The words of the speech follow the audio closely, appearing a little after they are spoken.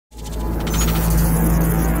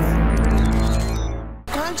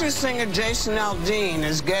Country singer Jason Aldean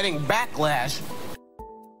is getting backlash.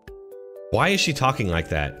 Why is she talking like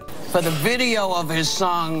that? For the video of his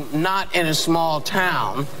song, Not in a Small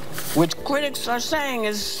Town, which critics are saying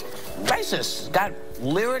is racist. It's got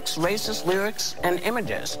lyrics, racist lyrics, and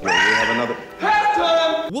images. We have another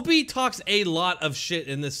halftime. Whoopi talks a lot of shit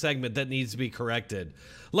in this segment that needs to be corrected.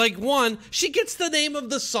 Like, one, she gets the name of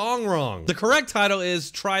the song wrong. The correct title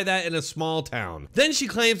is Try That in a Small Town. Then she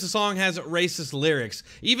claims the song has racist lyrics,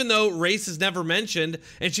 even though race is never mentioned,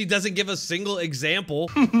 and she doesn't give a single example.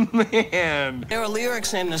 Man. There are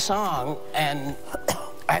lyrics in the song, and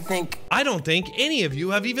I don't think any of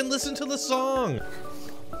you have even listened to the song.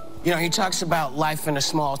 You know, he talks about life in a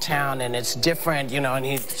small town, and it's different, you know, and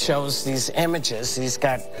he shows these images. He's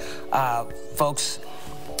got folks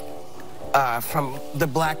from the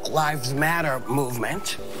Black Lives Matter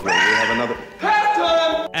movement. We have another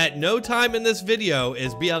halftime. At no time in this video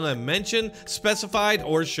is BLM mentioned, specified,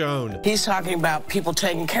 or shown. He's talking about people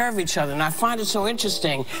taking care of each other, and I find it so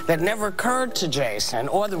interesting that it never occurred to Jason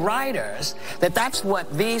or the writers that that's what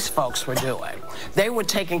these folks were doing. They were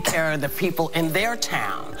taking care of the people in their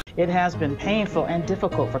town. It has been painful and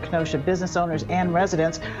difficult for Kenosha business owners and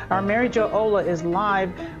residents. Our Mary Jo Ola is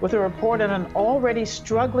live with a report on an already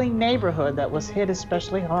struggling neighborhood that was hit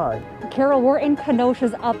especially hard. Carol, we're in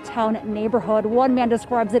Kenosha's uptown neighborhood. One man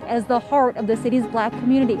describes it as the heart of the city's black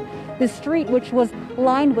community. The street, which was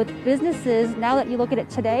lined with businesses, now that you look at it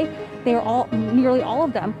today, they are nearly all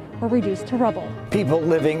of them were reduced to rubble. People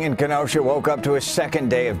living in Kenosha woke up to a second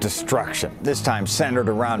day of destruction, this time centered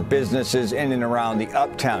around businesses in and around the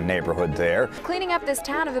uptown neighborhood there. Cleaning up this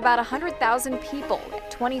town of about 100,000 people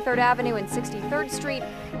at 23rd Avenue and 63rd Street,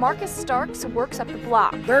 Marcus Starks works up the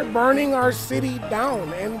block. They're burning our city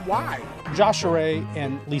down, and why? Josh Array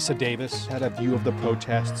and Lisa Davis had a view of the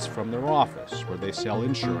protests from their office, where they sell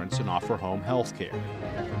insurance and offer home health care.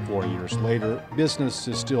 4 years later, business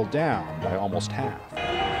is still down by almost half.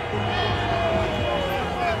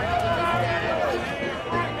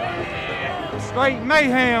 Straight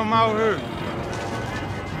mayhem out here.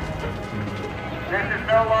 This is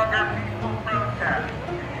no longer peaceful protest.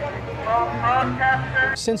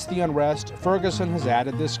 Protesters. Since the unrest, Ferguson has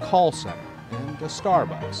added this call center and a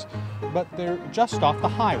Starbucks, but they're just off the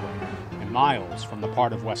highway and miles from the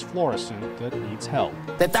part of West Florissant that needs help.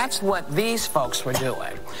 That's what these folks were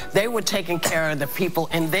doing. They were taking care of the people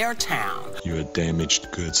in their town. You're a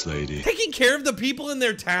damaged goods lady. Taking care of the people in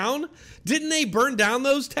their town? Didn't they burn down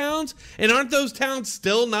those towns? And aren't those towns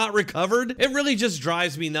still not recovered? It really just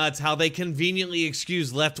drives me nuts how they conveniently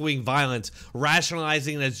excuse left-wing violence,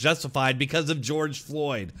 rationalizing it as justified because of George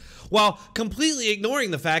Floyd, while completely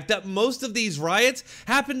ignoring the fact that most of these riots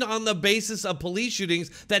happened on the basis of police shootings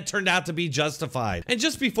that turned out to be justified. And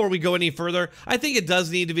just before we go any further, I think it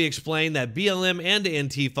does need to be explained that BLM and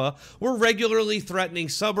Antifa were regularly threatening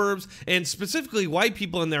suburbs and specifically white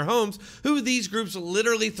people in their homes, who these groups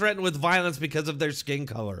literally threaten with violence because of their skin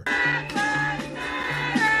color.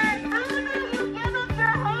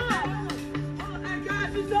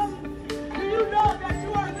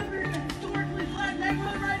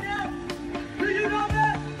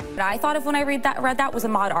 I thought of when I read that was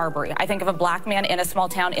Ahmaud Arbery. I think of a black man in a small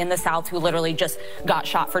town in the South who literally just got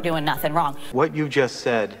shot for doing nothing wrong. What you just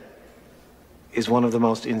said is one of the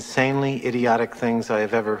most insanely idiotic things I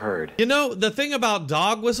have ever heard. You know, the thing about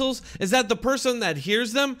dog whistles is that the person that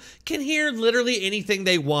hears them can hear literally anything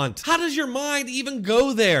they want. How does your mind even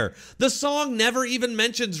go there? The song never even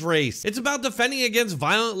mentions race. It's about defending against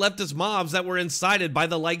violent leftist mobs that were incited by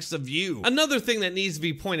the likes of you. Another thing that needs to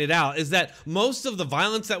be pointed out is that most of the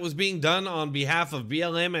violence that was being done on behalf of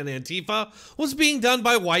BLM and Antifa was being done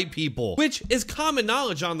by white people, which is common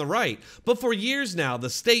knowledge on the right. But for years now, the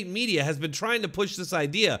state media has been trying to push this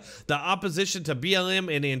idea that opposition to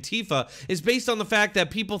BLM and Antifa is based on the fact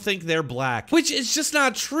that people think they're black, which is just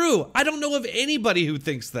not true. I don't know of anybody who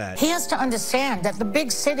thinks that. He has to understand that the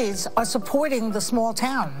big cities are supporting the small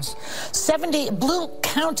towns. Blue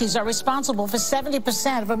counties are responsible for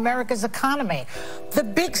 70% of America's economy. The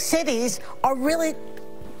big cities are really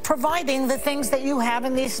providing the things that you have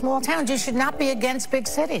in these small towns. You should not be against big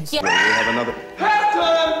cities. We have another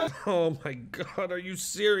halftime. Oh my God, are you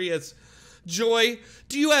serious? Joy,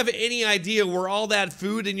 do you have any idea where all that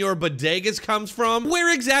food in your bodegas comes from?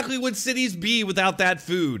 Where exactly would cities be without that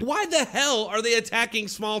food? Why the hell are they attacking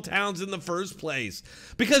small towns in the first place?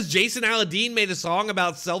 Because Jason Aldean made a song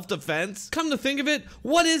about self-defense? Come to think of it,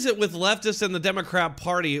 what is it with leftists and the Democrat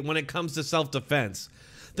Party when it comes to self-defense?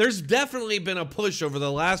 there's definitely been a push over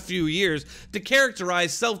the last few years to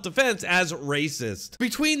characterize self-defense as racist.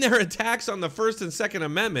 Between their attacks on the First and Second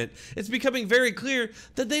Amendment, it's becoming very clear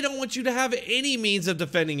that they don't want you to have any means of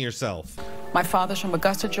defending yourself. My father's from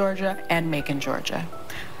Augusta, Georgia, and Macon, Georgia.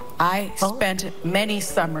 I spent many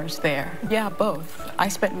summers there. Yeah, both. I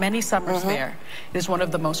spent many summers there. It is one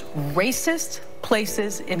of the most racist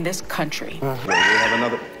places in this country. We have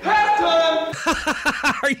another.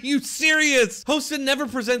 Are you serious? Hostin never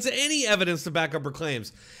presents any evidence to back up her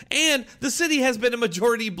claims. And the city has been a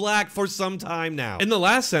majority black for some time now. In the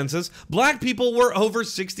last census, black people were over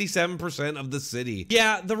 67% of the city.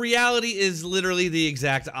 Yeah, the reality is literally the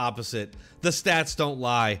exact opposite. The stats don't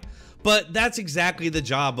lie. But that's exactly the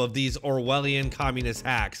job of these Orwellian communist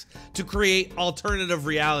hacks, to create alternative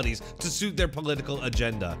realities to suit their political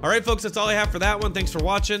agenda. All right, folks, that's all I have for that one. Thanks for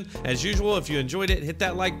watching. As usual, if you enjoyed it, hit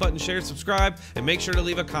that like button, share, subscribe, and make sure to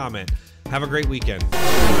leave a comment. Have a great weekend.